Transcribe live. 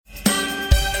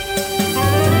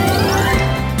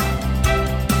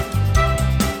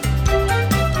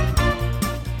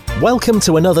Welcome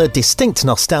to another Distinct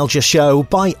Nostalgia show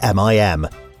by MIM.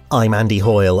 I'm Andy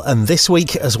Hoyle, and this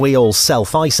week, as we all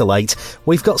self-isolate,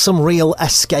 we've got some real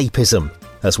escapism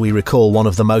as we recall one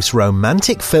of the most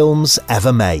romantic films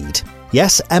ever made.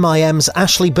 Yes, MIM's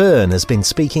Ashley Byrne has been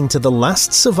speaking to the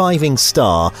last surviving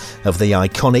star of the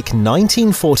iconic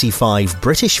 1945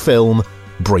 British film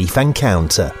Brief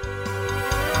Encounter.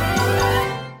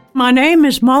 My name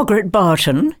is Margaret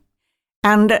Barton,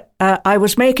 and I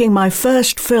was making my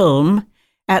first film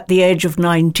at the age of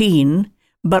 19,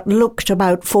 but looked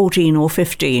about 14 or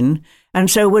 15, and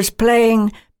so was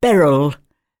playing Beryl,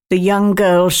 the young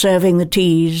girl serving the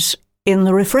teas in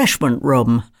the refreshment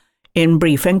room in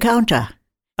Brief Encounter.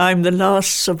 I'm the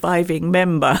last surviving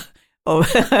member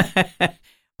of,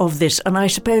 of this, and I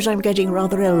suppose I'm getting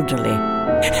rather elderly.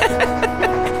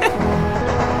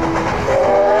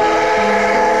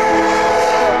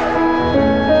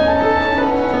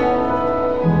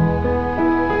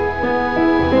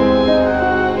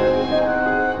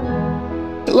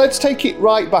 Let's take it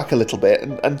right back a little bit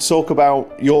and talk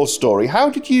about your story. How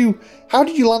did you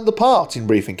land the part in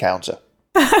Brief Encounter?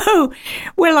 Oh,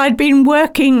 well, I'd been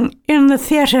working in the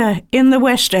theatre in the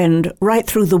West End right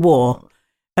through the war.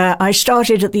 I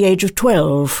started at the age of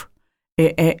 12,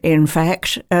 in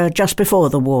fact, just before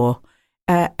the war.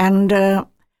 I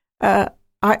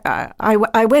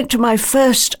went to my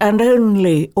first and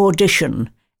only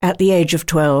audition at the age of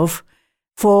 12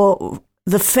 for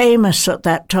the famous at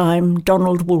that time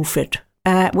Donald Wolfett.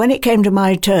 When it came to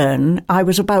my turn, I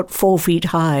was about 4 feet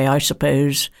high, I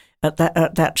suppose, at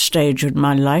that stage in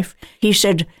my life. He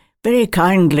said very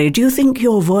kindly, "Do you think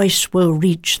your voice will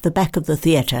reach the back of the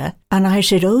theatre?" And I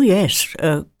said, "Oh yes,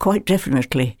 quite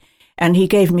definitely." And he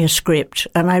gave me a script,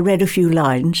 and I read a few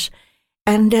lines,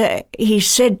 and he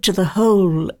said to the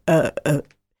whole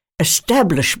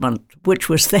establishment which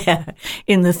was there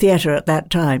in the theatre at that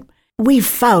time, "We've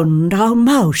found our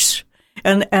mouse."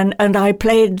 And I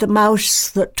played the mouse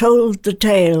that told the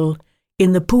tale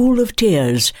in the Pool of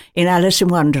Tears in Alice in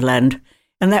Wonderland.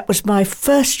 And that was my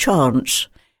first chance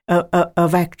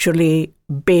of actually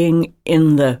being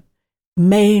in the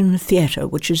main theatre,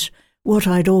 which is what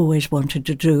I'd always wanted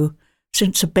to do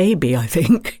since a baby, I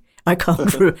think. I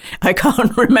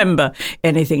can't remember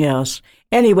anything else.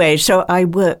 Anyway, so I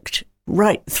worked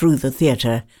right through the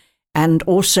theatre and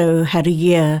also had a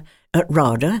year at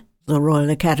RADA, the Royal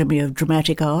Academy of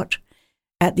Dramatic Art,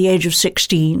 at the age of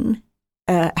 16,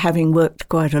 having worked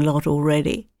quite a lot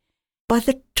already. By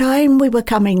the time we were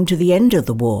coming to the end of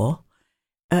the war,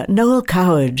 Noel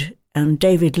Coward and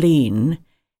David Lean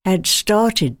had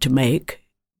started to make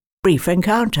Brief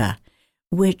Encounter,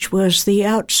 which was the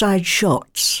outside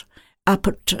shots up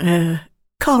at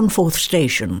Carnforth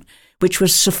Station, which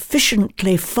was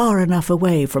sufficiently far enough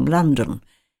away from London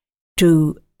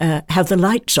to have the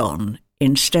lights on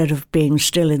instead of being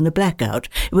still in the blackout.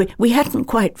 We hadn't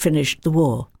quite finished the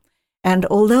war. And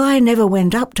although I never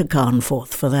went up to Carnforth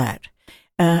for that,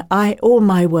 all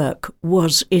my work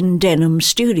was in Denham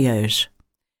Studios.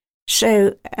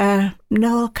 So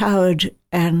Noel Coward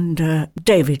and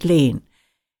David Lean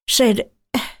said,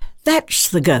 "That's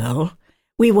the girl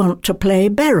we want to play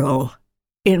Beryl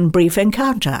in Brief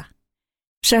Encounter."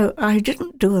 So I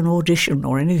didn't do an audition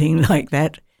or anything like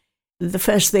that. The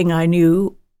first thing I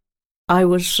knew, I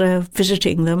was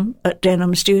visiting them at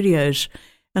Denham Studios,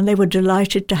 and they were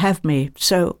delighted to have me.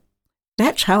 So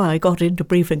that's how I got into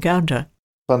Brief Encounter.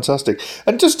 Fantastic.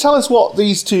 And just tell us what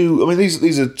these two, I mean,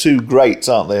 these are two greats,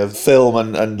 aren't they, of film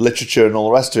and literature and all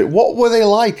the rest of it. What were they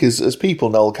like as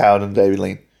people, Noel Coward and David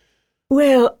Lean?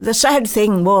 Well, the sad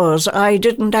thing was I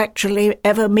didn't actually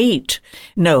ever meet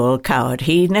Noel Coward.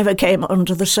 He never came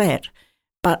onto the set.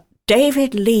 But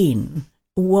David Lean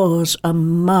was a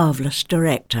marvellous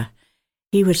director.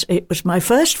 It was my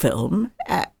first film,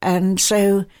 and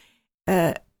so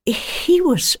he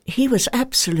was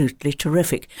absolutely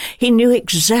terrific. He knew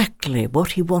exactly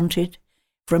what he wanted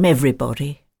from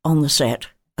everybody on the set.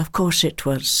 Of course, it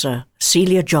was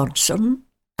Celia Johnson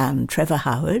and Trevor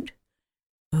Howard,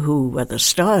 who were the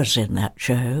stars in that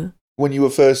show. When you were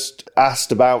first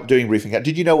asked about doing Brief Encounter,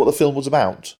 did you know what the film was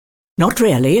about? Not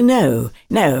really, no.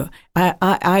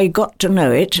 I got to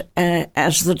know it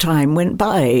as the time went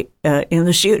by in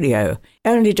the studio,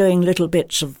 only doing little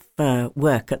bits of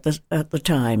work at the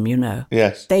time, you know.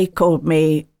 Yes. They called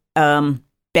me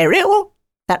Beryl.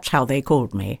 That's how they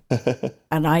called me.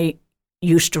 And I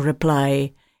used to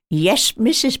reply, "Yes,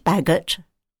 Mrs. Baggott,"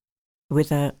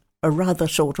 with a rather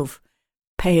sort of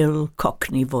pale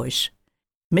Cockney voice.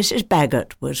 Mrs.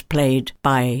 Baggott was played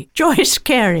by Joyce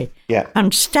Carey,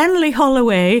 and Stanley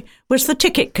Holloway was the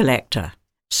ticket collector.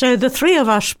 So the three of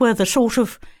us were the sort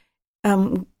of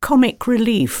comic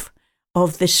relief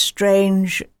of this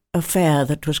strange affair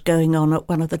that was going on at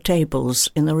one of the tables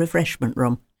in the refreshment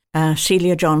room.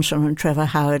 Celia Johnson and Trevor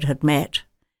Howard had met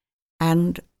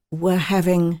and were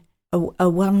having a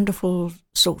wonderful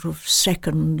sort of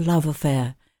second love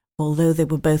affair, although they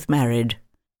were both married.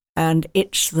 And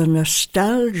it's the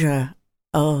nostalgia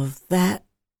of that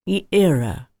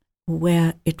era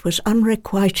where it was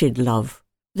unrequited love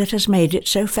that has made it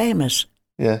so famous.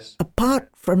 Yes. Apart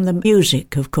from the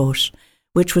music, of course,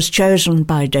 which was chosen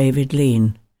by David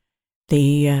Lean,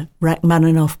 the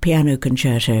Rachmaninoff Piano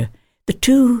Concerto, the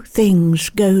two things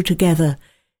go together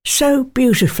so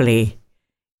beautifully.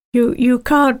 You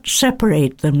can't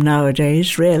separate them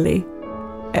nowadays, really.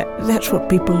 That's what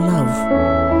people love.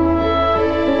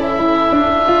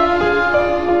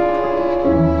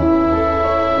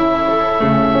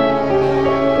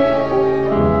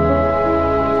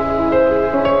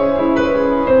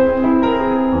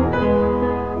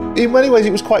 In many ways,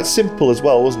 it was quite simple as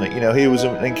well, wasn't it? You know, here was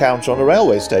an encounter on a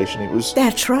railway station. It was.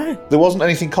 That's right. There wasn't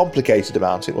anything complicated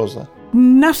about it, was there?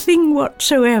 Nothing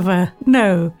whatsoever,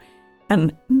 no.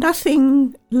 And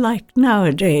nothing like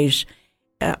nowadays.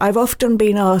 I've often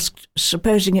been asked,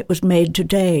 supposing it was made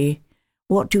today,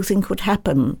 what do you think would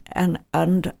happen? And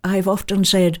I've often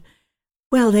said,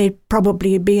 well, they'd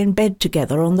probably be in bed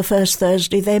together on the first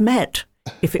Thursday they met,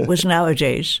 if it was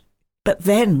nowadays. But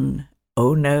then,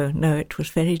 oh no, it was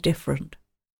very different.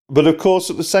 But of course,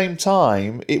 at the same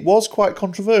time, it was quite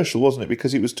controversial, wasn't it?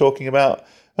 Because it was talking about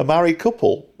a married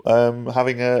couple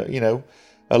having a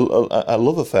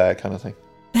love affair kind of thing.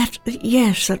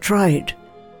 Yes, that's right.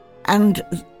 And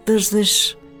there's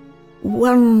this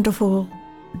wonderful,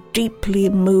 deeply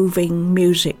moving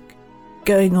music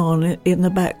going on in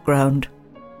the background.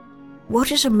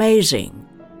 What is amazing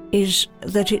is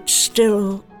that it's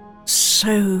still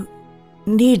so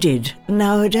needed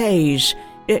nowadays.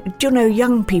 Do you know,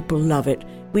 young people love it.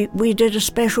 We did a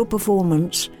special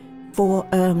performance for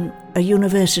a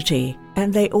university,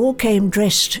 and they all came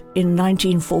dressed in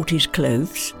 1940s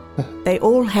clothes. They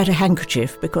all had a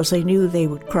handkerchief because they knew they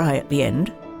would cry at the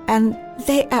end, and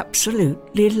they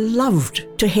absolutely loved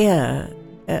to hear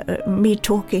me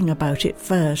talking about it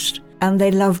first, and they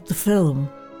loved the film.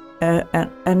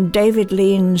 And David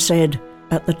Lean said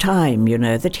at the time, you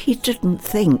know, that he didn't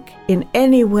think in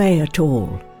any way at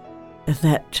all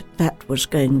that that was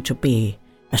going to be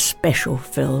a special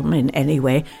film in any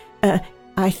way.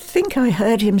 I think I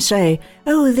heard him say,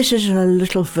 oh, this is a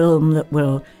little film that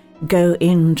will go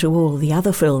into all the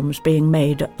other films being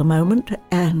made at the moment,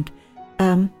 and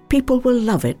people will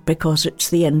love it because it's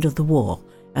the end of the war,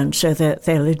 and so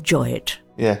they'll enjoy it.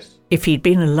 Yes. If he'd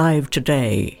been alive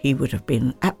today, he would have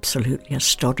been absolutely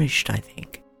astonished, I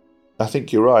think. I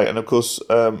think you're right. And of course,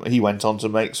 he went on to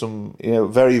make some,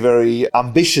 very, very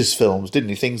ambitious films, didn't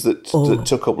he? Things that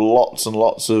took up lots and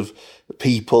lots of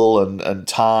people and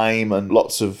time and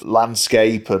lots of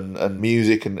landscape and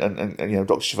music and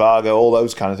Dr. Zhivago, all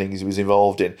those kind of things he was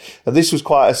involved in. And this was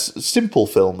quite a simple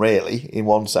film, really, in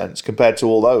one sense, compared to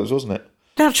all those, wasn't it?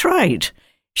 That's right.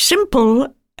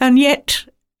 Simple and yet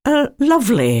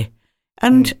lovely.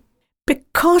 And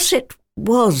because it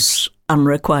was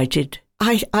unrequited,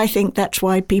 I think that's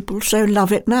why people so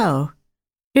love it now.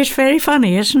 It's very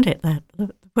funny, isn't it, that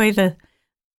the way the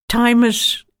time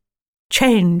has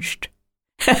changed.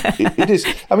 It is.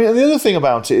 I mean, the other thing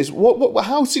about it is,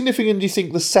 how significant do you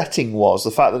think the setting was? The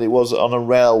fact that it was on a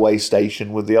railway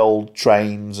station with the old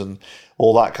trains and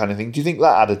all that kind of thing. Do you think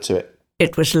that added to it?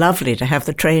 It was lovely to have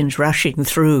the trains rushing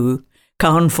through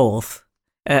Carnforth.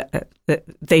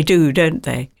 They do, don't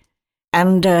they?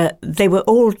 And they were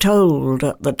all told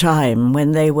at the time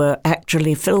when they were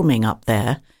actually filming up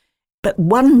there, but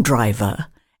one driver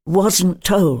wasn't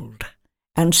told.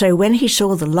 And so when he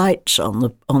saw the lights on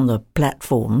the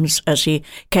platforms as he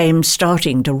came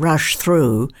starting to rush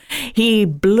through, he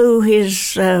blew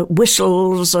his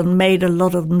whistles and made a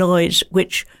lot of noise,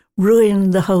 which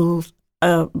ruined the whole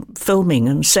filming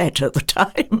and set at the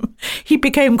time. He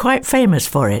became quite famous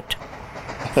for it.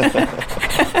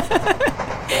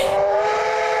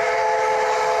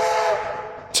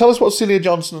 Tell us what Celia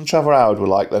Johnson and Trevor Howard were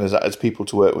like then as people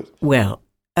to work with. Well,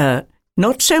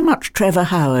 not so much Trevor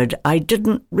Howard. I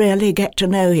didn't really get to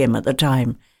know him at the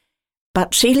time.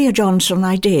 But Celia Johnson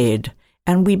I did,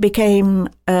 and we became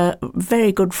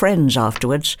very good friends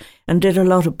afterwards and did a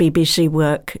lot of BBC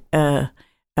work,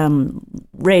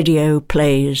 radio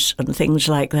plays and things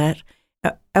like that.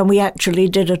 And we actually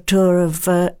did a tour of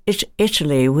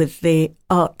Italy with the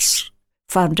Arts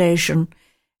Foundation,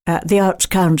 the Arts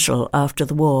Council after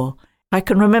the war. I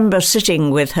can remember sitting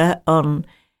with her on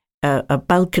a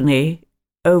balcony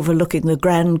overlooking the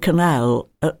Grand Canal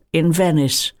in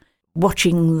Venice,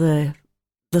 watching the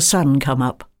sun come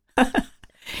up.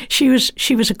 She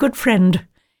was a good friend,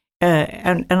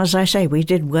 and as I say, we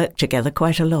did work together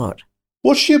quite a lot.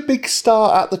 Was she a big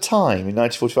star at the time in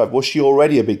 1945? Was she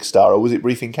already a big star, or was it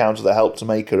Brief Encounter that helped to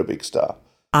make her a big star?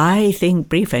 I think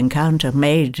Brief Encounter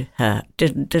made her,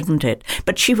 didn't it?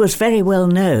 But she was very well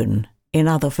known in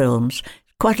other films.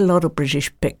 Quite a lot of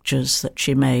British pictures that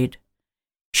she made.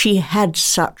 She had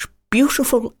such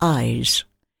beautiful eyes.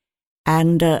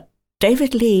 And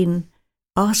David Lean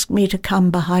asked me to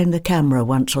come behind the camera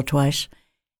once or twice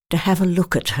to have a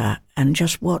look at her and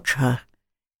just watch her.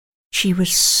 She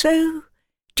was so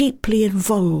deeply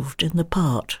involved in the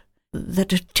part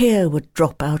that a tear would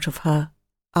drop out of her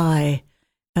eye.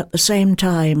 At the same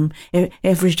time,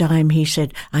 every time he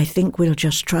said, I think we'll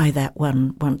just try that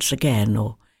one once again,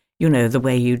 or, you know, the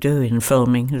way you do in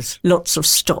filming, there's lots of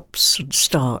stops and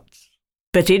starts.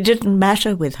 But it didn't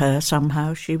matter with her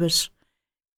somehow. She was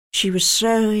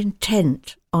so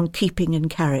intent on keeping in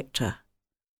character.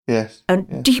 Yes.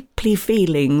 And deeply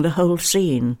feeling the whole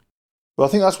scene. Well,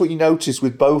 I think that's what you notice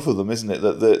with both of them, isn't it?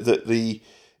 That the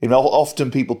you know,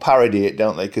 often people parody it,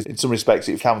 don't they? Because in some respects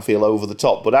it can feel over the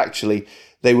top, but actually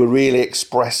they were really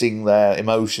expressing their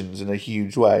emotions in a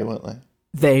huge way, weren't they?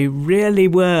 They really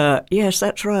were. Yes,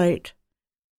 that's right.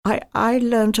 I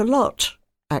learnt a lot,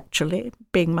 actually,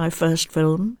 being my first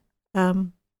film.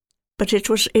 But it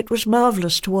was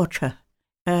marvellous to watch her.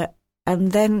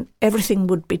 And then everything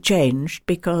would be changed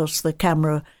because the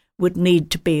camera would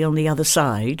need to be on the other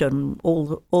side, and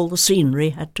all the scenery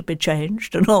had to be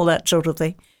changed and all that sort of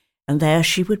thing. And there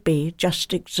she would be,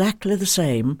 just exactly the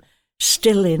same,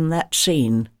 still in that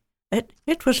scene.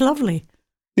 It was lovely.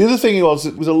 The other thing was,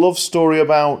 it was a love story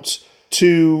about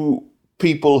two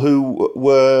people who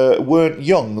weren't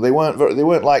young. They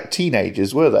weren't like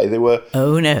teenagers, were they? They were.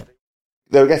 Oh no.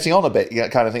 They were getting on a bit,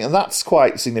 kind of thing, and that's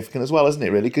quite significant as well, isn't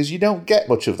it? Really, because you don't get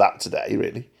much of that today.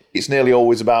 Really, it's nearly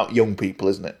always about young people,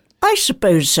 isn't it? I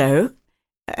suppose so.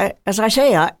 As I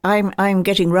say, I'm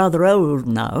getting rather old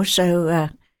now, so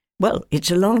well,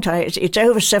 it's a long time. It's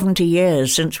over 70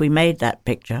 years since we made that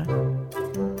picture.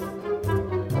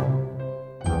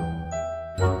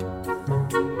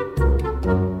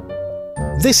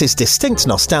 This is Distinct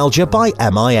Nostalgia by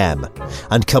MIM.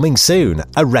 And coming soon,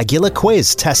 a regular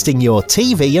quiz testing your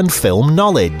TV and film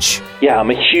knowledge. Yeah,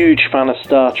 I'm a huge fan of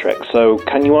Star Trek, so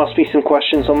can you ask me some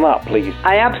questions on that, please?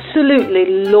 I absolutely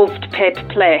loved Paper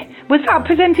Play. Was that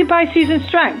presented by Susan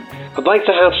Stranks? I'd like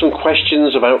to have some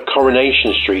questions about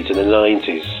Coronation Street in the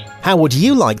 90s. How would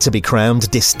you like to be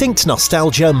crowned Distinct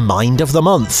Nostalgia Mind of the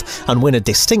Month and win a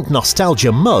Distinct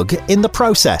Nostalgia mug in the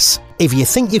process? If you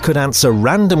think you could answer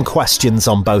random questions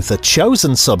on both a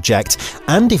chosen subject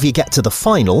and if you get to the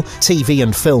final, TV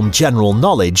and film general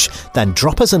knowledge, then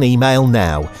drop us an email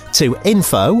now to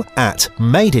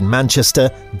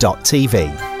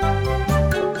info@madeinmanchester.tv.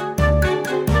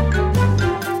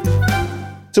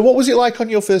 So what was it like on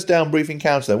your first down Brief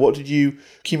Encounter then? Can you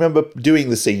remember doing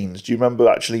the scenes? Do you remember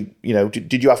actually,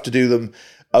 did you have to do them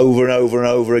over and over and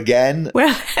over again?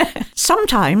 Well,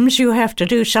 sometimes you have to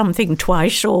do something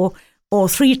twice or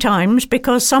 3 times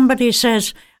because somebody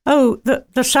says, oh,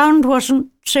 the sound wasn't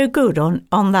so good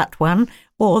on that one,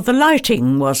 or the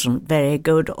lighting wasn't very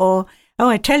good, or, oh,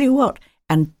 I tell you what.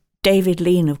 And David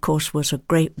Lean, of course, was a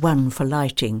great one for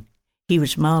lighting. He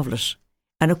was marvellous.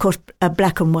 And, of course, a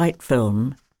black and white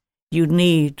film, you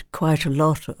need quite a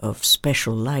lot of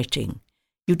special lighting.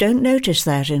 You don't notice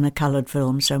that in a coloured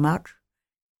film so much.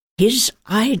 His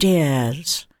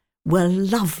ideas were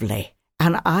lovely,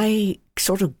 and I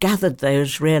sort of gathered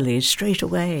those really straight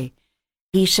away.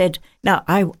 He said, now,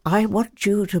 I want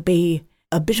you to be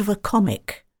a bit of a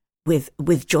comic with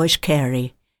Joyce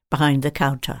Carey behind the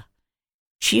counter.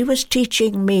 She was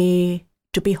teaching me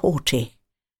to be haughty.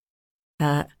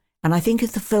 And I think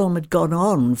if the film had gone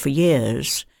on for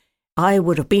years, I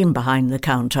would have been behind the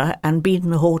counter and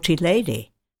been the haughty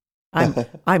lady.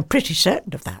 I'm pretty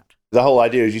certain of that. The whole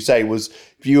idea, as you say, was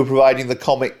you were providing the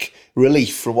comic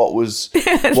relief from what was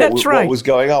right. what was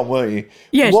going on, weren't you?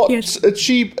 Yes, yes. Had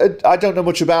she? I don't know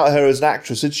much about her as an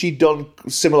actress. Had she done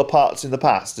similar parts in the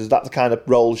past? Is that the kind of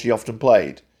role she often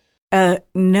played?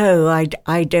 No,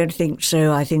 I don't think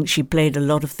so. I think she played a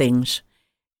lot of things.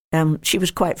 She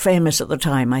was quite famous at the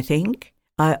time, I think,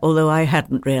 although I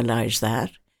hadn't realised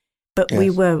that. But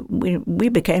yes. we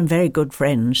became very good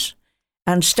friends.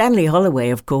 And Stanley Holloway,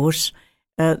 of course,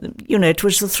 it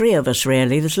was the 3 of us,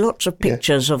 really. There's lots of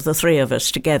pictures of the 3 of us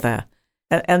together.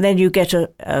 And then you get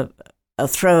a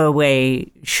throwaway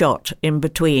shot in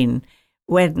between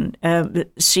when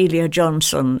Celia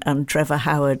Johnson and Trevor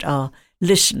Howard are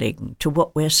listening to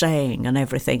what we're saying and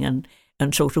everything,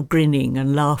 and sort of grinning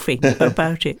and laughing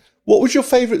about it. What was your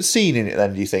favourite scene in it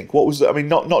then, do you think? What was, I mean,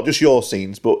 not just your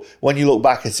scenes, but when you look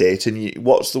back at it, and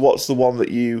what's the one that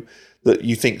you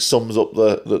think sums up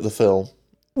the film?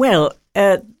 Well,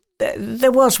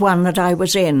 there was one that I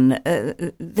was in.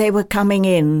 They were coming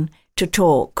in to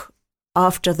talk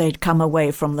after they'd come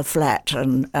away from the flat,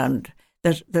 and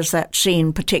there's that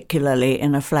scene particularly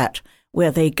in a flat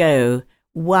where they go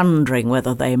wondering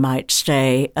whether they might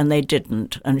stay, and they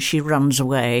didn't, and she runs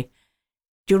away.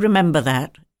 Do you remember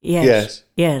that? Yes.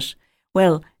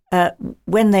 Well,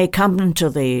 when they come to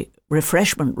the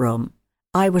refreshment room,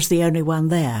 I was the only one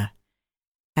there,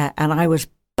 and I was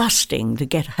busting to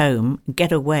get home,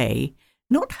 get away,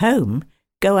 not home,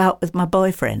 go out with my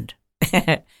boyfriend.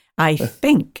 I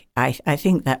think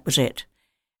that was it.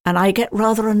 And I get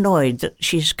rather annoyed that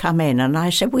she's come in, and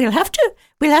I said, we'll have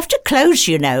to close,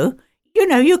 you know,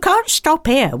 you can't stop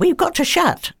here, we've got to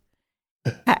shut.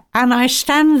 And I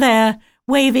stand there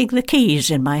waving the keys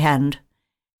in my hand,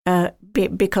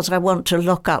 because I want to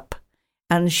lock up.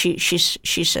 And she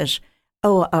says,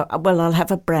 well, I'll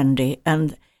have a brandy,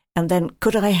 and then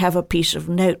could I have a piece of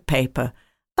notepaper?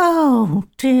 Oh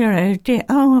dear,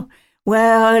 oh,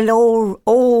 well,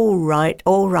 all right,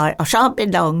 I shan't be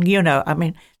long, I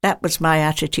mean, that was my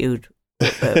attitude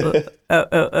with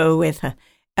her.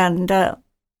 And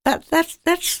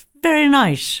that's very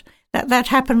nice. That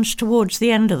happens towards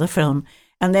the end of the film,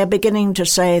 and they're beginning to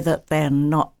say that they're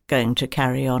not going to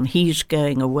carry on. He's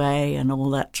going away and all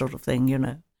that sort of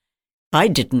thing, I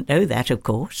didn't know that, of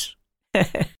course.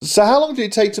 So how long did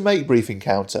it take to make Brief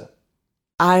Encounter?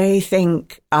 I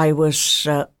think I was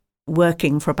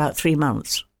working for about 3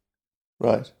 months.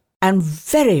 Right. And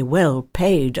very well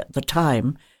paid at the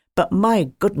time, but my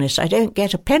goodness, I don't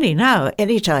get a penny now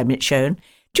any time it's shown.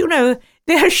 Do you know,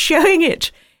 they're showing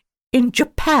it in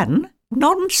Japan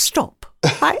non-stop.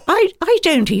 I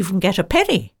don't even get a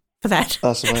penny for that.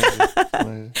 That's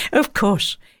amazing. Of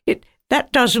course,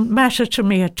 that doesn't matter to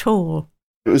me at all.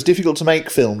 It was difficult to make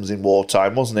films in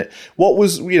wartime, wasn't it?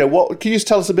 Can you just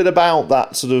tell us a bit about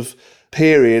that sort of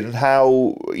period and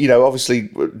how, obviously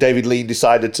David Lean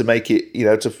decided to make it,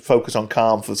 to focus on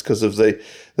calm because of the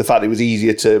fact it was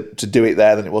easier to do it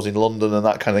there than it was in London and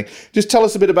that kind of thing. Just tell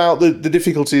us a bit about the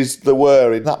difficulties there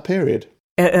were in that period.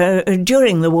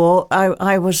 During the war,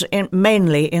 I was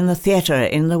mainly in the theatre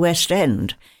in the West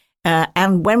End.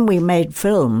 And when we made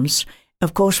films,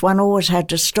 of course, one always had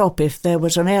to stop if there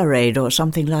was an air raid or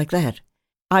something like that.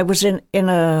 I was in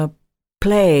a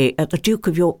play at the Duke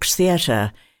of York's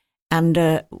Theatre,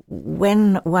 and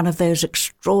when one of those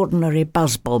extraordinary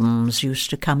buzz bombs used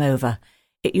to come over,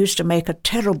 it used to make a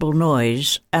terrible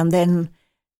noise and then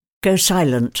go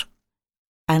silent.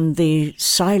 And the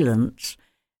silence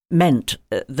meant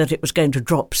that it was going to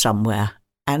drop somewhere.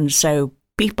 And so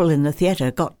people in the theatre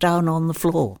got down on the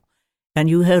floor, and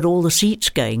you heard all the seats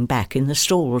going back in the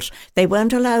stalls. They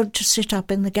weren't allowed to sit up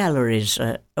in the galleries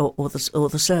or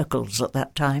the circles at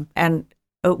that time. And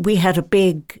we had a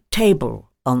big table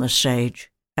on the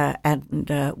stage and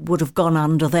would have gone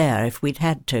under there if we'd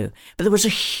had to. But there was a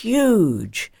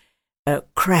huge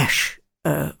crash.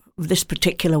 This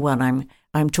particular one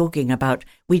I'm talking about,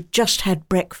 we just had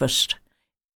breakfast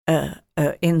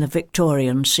in the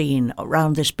Victorian scene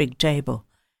around this big table.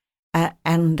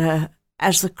 And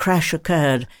as the crash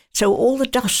occurred, so all the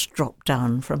dust dropped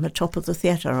down from the top of the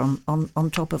theatre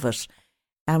on top of us.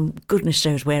 And goodness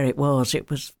knows where it was. It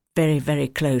was very, very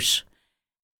close.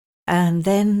 And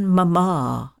then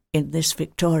Mama, in this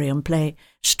Victorian play,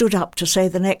 stood up to say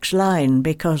the next line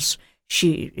because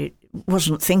she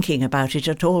wasn't thinking about it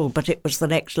at all, but it was the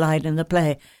next line in the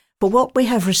play. For what we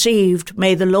have received,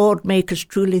 may the Lord make us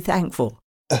truly thankful.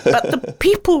 But the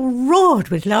people roared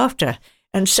with laughter,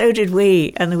 and so did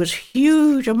we, and there was a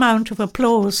huge amount of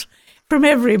applause from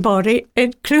everybody,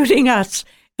 including us,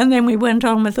 and then we went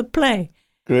on with the play.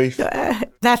 Grief.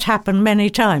 That happened many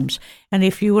times, and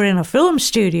if you were in a film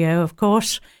studio, of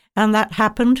course, and that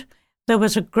happened, there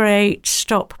was a great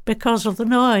stop because of the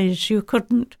noise. You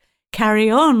couldn't carry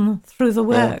on through the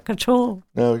work at all.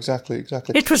 No, exactly.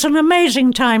 It was an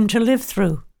amazing time to live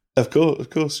through. Of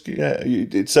course, yeah, you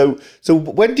did. So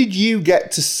when did you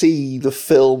get to see the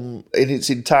film in its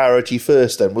entirety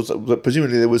first then?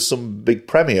 Presumably there was some big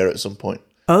premiere at some point?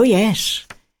 Oh, yes.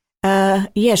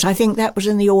 Yes, I think that was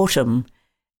in the autumn.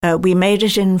 We made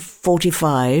it in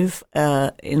 45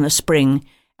 in the spring,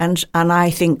 and I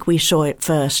think we saw it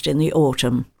first in the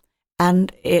autumn.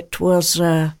 And it was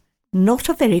not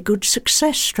a very good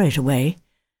success straight away.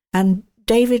 And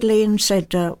David Lean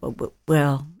said,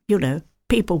 well,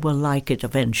 people will like it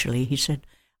eventually. He said,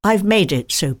 I've made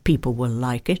it so people will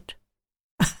like it.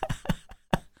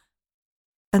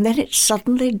 And then it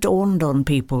suddenly dawned on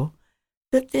people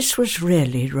that this was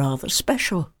really rather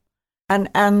special. And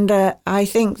I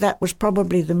think that was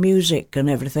probably the music and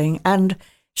everything. And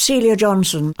Celia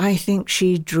Johnson, I think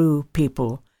she drew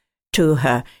people to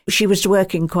her. She was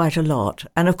working quite a lot.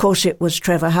 And of course it was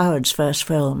Trevor Howard's first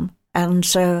film. And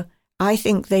so I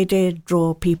think they did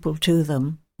draw people to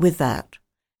them with that.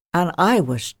 And I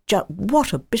was just,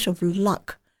 what a bit of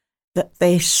luck that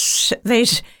they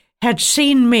had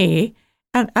seen me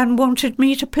and wanted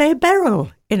me to play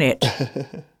Beryl in it.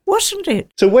 Wasn't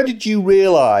it? So when did you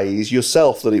realise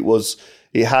yourself that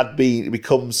it had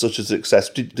become such a success?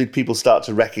 Did people start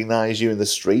to recognise you in the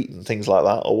street and things like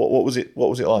that? Or what was it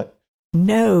like?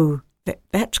 No,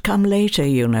 that's come later,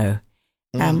 you know.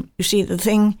 You see, the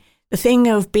thing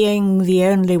of being the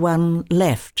only one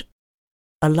left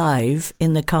alive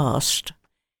in the cast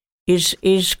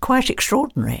is quite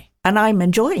extraordinary, and I'm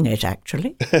enjoying it,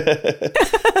 actually.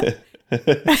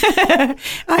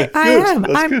 I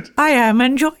am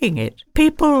enjoying it.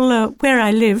 People where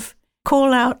I live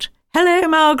call out, "Hello,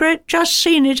 Margaret, just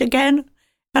seen it again,"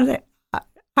 and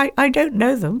I don't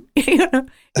know them. You know,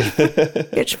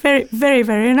 it's very, very,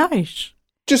 very nice.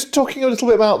 Just talking a little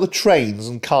bit about the trains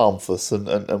and Carnforth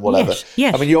and whatever.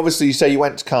 Yes. I mean, you say you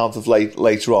went to Carnforth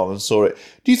later on and saw it.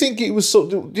 Do you think there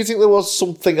was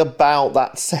something about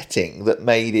that setting that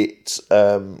made it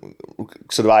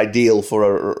sort of ideal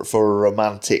for a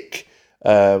romantic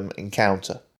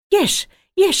encounter? Yes,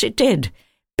 it did.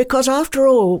 Because after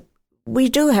all, we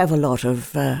do have a lot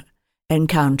of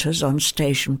encounters on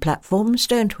station platforms,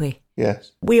 don't we?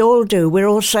 Yes. We all do. We're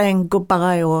all saying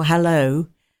goodbye or hello,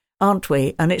 aren't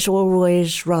we? And it's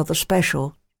always rather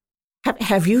special.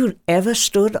 Have you ever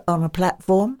stood on a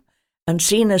platform and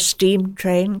seen a steam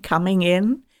train coming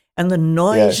in and the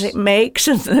noise it makes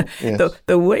and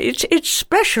the way it's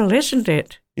special, isn't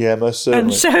it? Yeah, most certainly.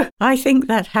 And so I think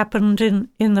that happened in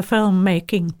the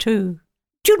filmmaking too.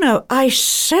 Do you know, I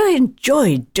so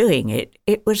enjoyed doing it.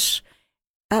 It was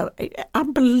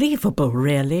unbelievable,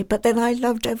 really. But then I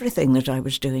loved everything that I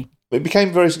was doing. It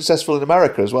became very successful in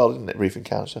America as well, didn't it, Brief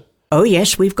Encounter? Oh,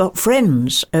 yes, we've got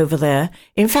friends over there.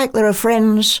 In fact, there are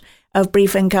friends of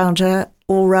Brief Encounter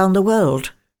all round the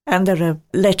world. And there are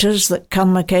letters that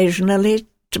come occasionally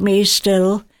to me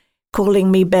still,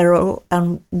 calling me Beryl,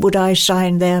 and would I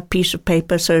sign their piece of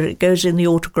paper so it goes in the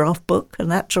autograph book and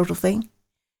that sort of thing.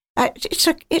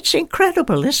 It's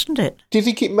incredible, isn't it? Do you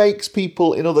think it makes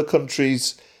people in other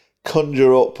countries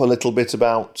conjure up a little bit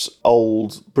about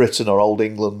old Britain or old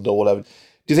England or whatever? Do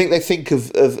you think they think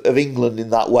of England in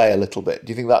that way a little bit?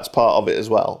 Do you think that's part of it as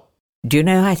well? Do you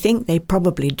know, I think they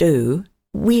probably do.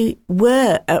 We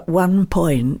were at one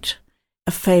point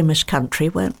a famous country,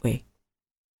 weren't we?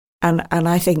 And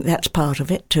I think that's part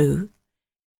of it too.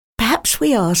 Perhaps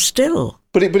we are still.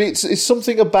 But it's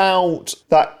something about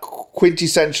that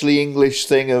quintessentially English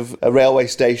thing of a railway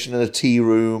station and a tea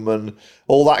room and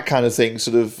all that kind of thing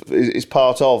sort of is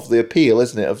part of the appeal,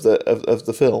 isn't it, of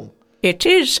the film? It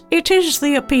is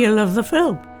the appeal of the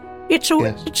film.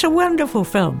 It's a wonderful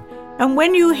film. And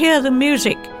when you hear the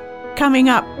music coming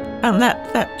up and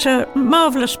that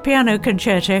marvellous piano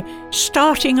concerto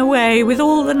starting away with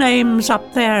all the names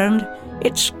up there, and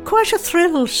it's quite a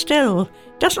thrill still.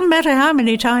 Doesn't matter how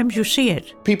many times you see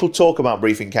it. People talk about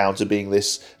Brief Encounter being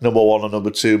this number 1 or number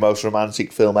 2 most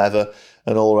romantic film ever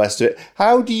and all the rest of it.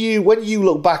 How do you, when you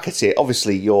look back at it,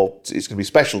 obviously it's going to be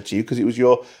special to you because it was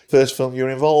your first film you were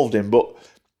involved in, but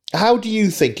how do you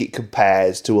think it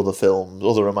compares to other films,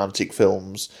 other romantic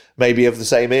films, maybe of the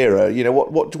same era? You know,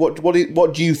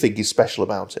 what do you think is special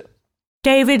about it?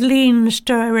 David Lean's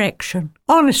direction.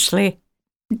 Honestly,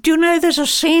 do you know there's a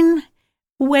scene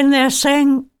when they're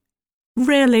saying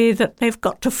really that they've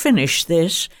got to finish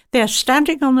this. They're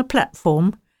standing on the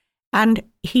platform and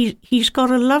he's got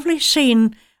a lovely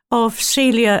scene of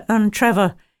Celia and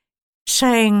Trevor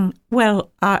saying,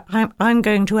 well, I'm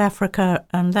going to Africa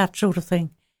and that sort of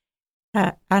thing.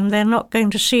 And they're not going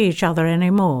to see each other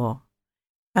anymore.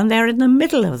 And they're in the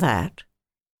middle of that.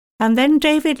 And then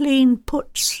David Lean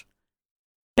puts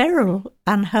Beryl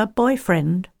and her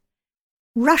boyfriend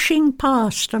rushing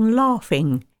past and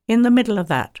laughing in the middle of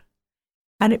that.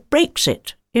 And it breaks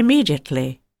it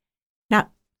immediately. Now,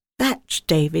 that's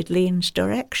David Lean's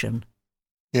direction.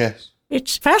 Yes.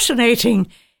 It's fascinating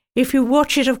if you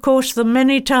watch it, of course, the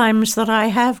many times that I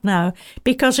have now,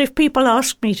 because if people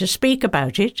ask me to speak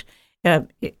about it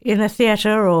in a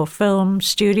theatre or film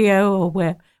studio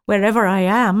or wherever I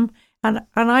am, and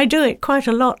I do it quite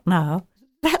a lot now,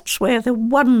 that's where the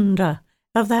wonder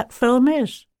of that film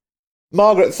is.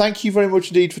 Margaret, thank you very much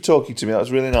indeed for talking to me. That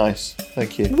was really nice.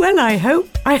 Thank you. Well, I hope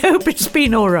it's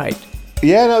been all right.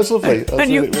 Yeah, no, it's lovely. That was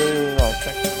And you- really nice.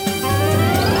 Thank you.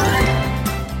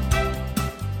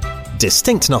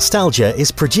 Distinct Nostalgia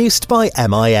is produced by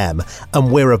MIM,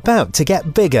 and we're about to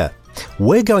get bigger.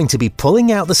 We're going to be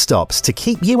pulling out the stops to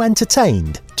keep you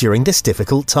entertained during this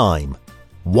difficult time.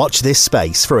 Watch this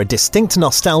space for a Distinct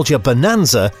Nostalgia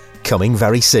bonanza coming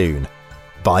very soon.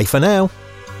 Bye for now.